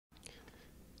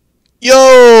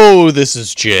Yo, this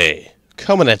is Jay,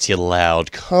 coming at you loud,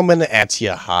 coming at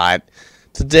you hot.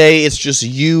 Today it's just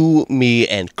you, me,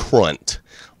 and Crunt,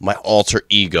 my alter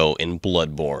ego in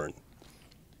Bloodborne.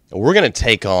 And we're going to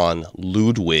take on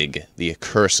Ludwig the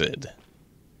Accursed.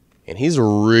 And he's a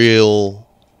real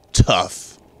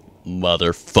tough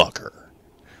motherfucker.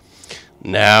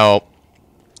 Now,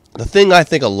 the thing I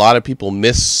think a lot of people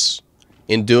miss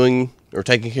in doing or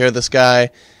taking care of this guy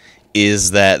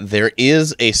is that there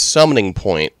is a summoning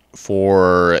point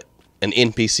for an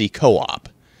NPC co-op.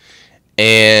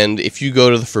 And if you go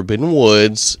to the Forbidden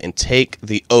Woods and take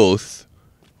the oath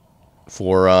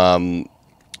for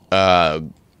Master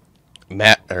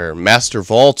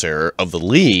Vaulter of the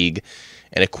League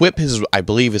and equip his, I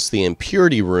believe it's the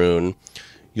Impurity rune,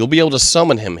 you'll be able to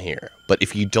summon him here. But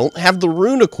if you don't have the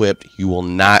rune equipped, you will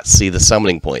not see the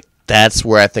summoning point. That's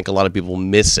where I think a lot of people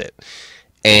miss it.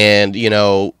 And, you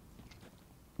know,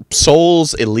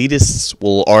 Souls elitists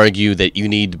will argue that you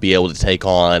need to be able to take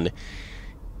on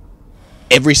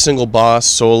every single boss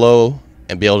solo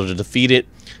and be able to defeat it,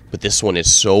 but this one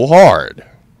is so hard.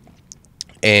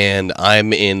 And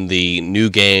I'm in the new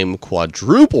game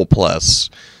quadruple plus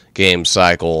game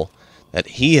cycle that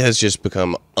he has just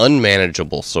become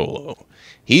unmanageable solo.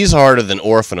 He's harder than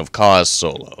Orphan of Cause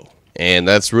solo, and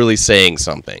that's really saying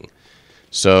something.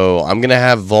 So I'm going to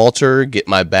have Vaulter get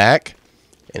my back,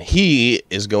 and he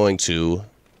is going to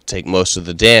take most of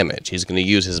the damage. He's going to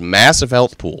use his massive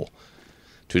health pool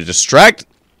to distract,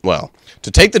 well,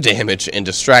 to take the damage and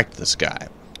distract this guy.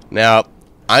 Now,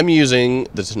 I'm using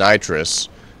the Nitrous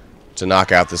to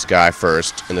knock out this guy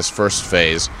first in this first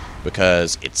phase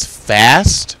because it's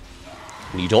fast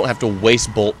and you don't have to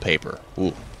waste bolt paper.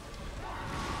 Ooh.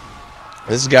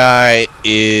 This guy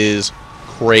is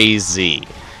crazy.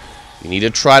 You need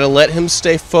to try to let him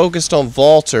stay focused on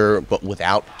Vaulter, but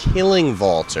without killing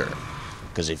Vaulter.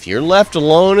 Because if you're left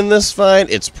alone in this fight,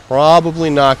 it's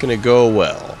probably not going to go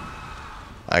well.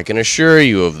 I can assure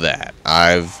you of that.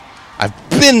 I've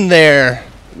been there.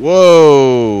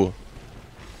 Whoa.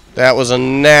 That was a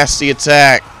nasty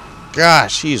attack.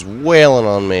 Gosh, he's wailing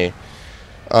on me.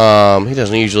 He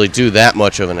doesn't usually do that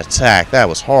much of an attack. That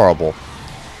was horrible.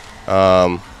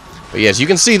 But yes, you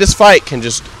can see this fight can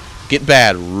just get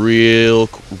bad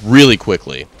really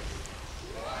quickly.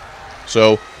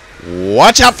 So,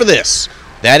 watch out for this.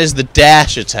 That is the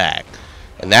dash attack.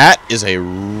 And that is a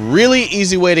really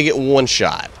easy way to get one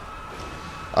shot.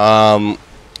 I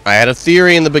had a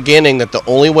theory in the beginning that the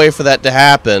only way for that to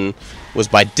happen was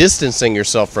by distancing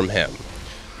yourself from him.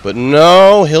 But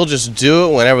no, he'll just do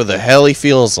it whenever the hell he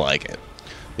feels like it.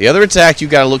 The other attack you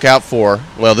gotta look out for,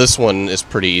 well, this one is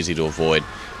pretty easy to avoid.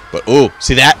 But, ooh,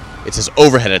 see that? It's his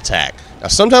overhead attack. Now,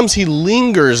 sometimes he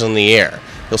lingers in the air.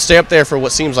 He'll stay up there for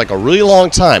what seems like a really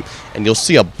long time, and you'll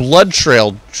see a blood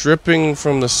trail dripping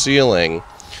from the ceiling.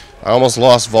 I almost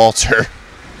lost Vaulter.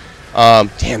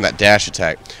 Damn, that dash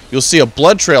attack. You'll see a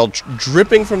blood trail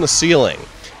dripping from the ceiling,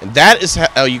 and that is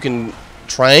how you can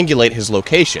triangulate his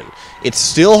location. It's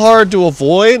still hard to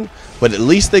avoid, but at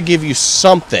least they give you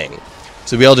something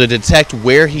to be able to detect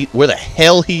where the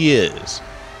hell he is.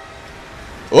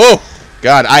 Oh!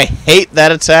 God, I hate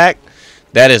that attack.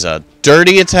 That is a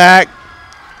dirty attack.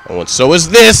 Oh, and so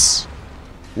is this.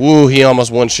 Woo, he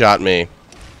almost one-shot me.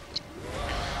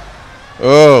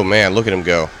 Oh, man, look at him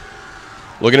go.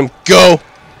 Look at him go.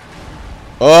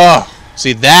 Oh,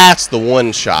 see, that's the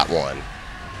one-shot one.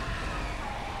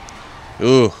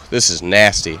 Ooh, this is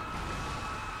nasty.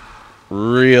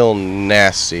 Real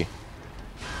nasty.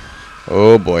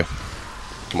 Oh, boy.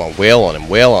 Come on, wail on him,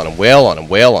 wail on him, wail on him,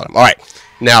 wail on him. All right,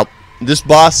 now, this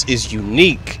boss is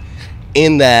unique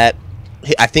in that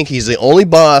I think he's the only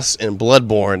boss in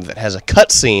Bloodborne that has a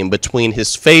cutscene between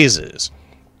his phases.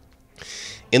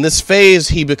 In this phase,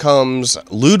 he becomes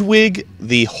Ludwig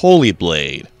the Holy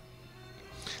Blade,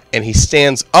 and he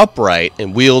stands upright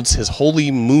and wields his Holy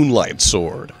Moonlight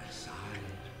Sword,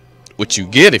 which you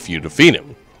get if you defeat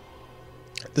him.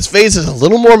 This phase is a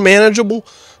little more manageable,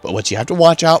 but what you have to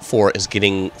watch out for is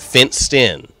getting fenced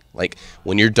in. Like,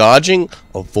 when you're dodging,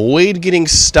 avoid getting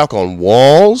stuck on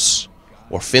walls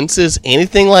or fences,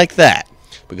 anything like that.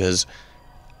 Because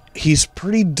he's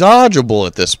pretty dodgeable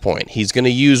at this point. He's going to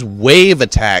use wave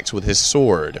attacks with his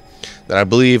sword that I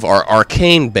believe are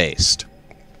arcane-based.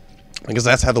 Because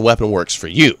that's how the weapon works for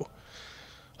you.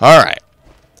 Alright.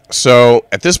 So,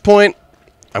 at this point,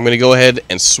 I'm going to go ahead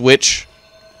and switch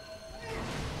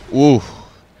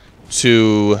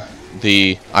to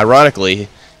the, ironically,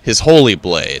 his Holy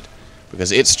Blade,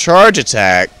 because its charge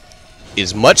attack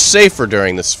is much safer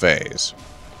during this phase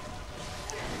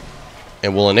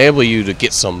and will enable you to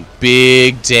get some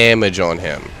big damage on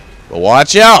him. But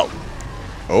watch out!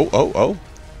 Oh, oh, oh.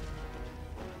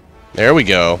 There we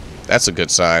go. That's a good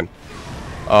sign.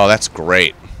 Oh, that's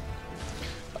great.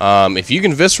 If you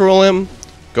can visceral him,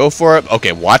 go for it.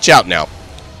 Okay, watch out now.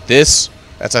 That's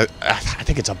a, I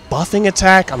think it's a buffing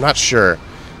attack. I'm not sure.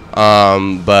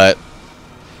 But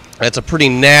that's a pretty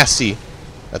nasty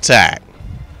attack.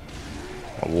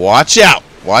 Watch out.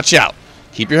 Watch out.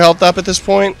 Keep your health up at this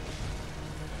point.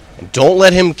 And don't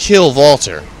let him kill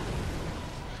Walter.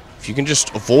 If you can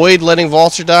just avoid letting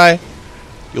Walter die,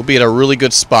 you'll be at a really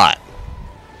good spot.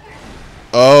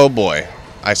 Oh boy.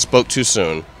 I spoke too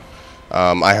soon.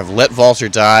 I have let Walter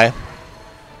die.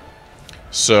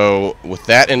 So, with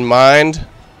that in mind,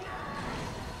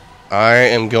 I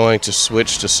am going to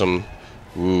switch to some...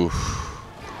 Ooh.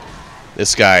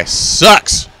 This guy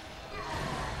sucks!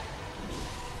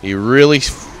 He really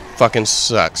fucking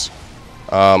sucks.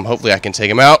 Hopefully I can take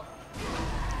him out.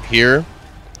 Here.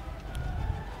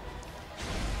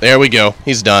 There we go.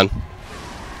 He's done.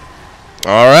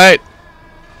 Alright.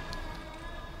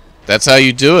 That's how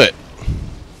you do it.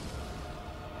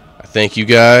 I thank you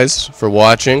guys for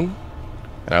watching,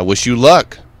 and I wish you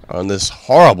luck on this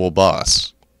horrible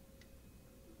boss.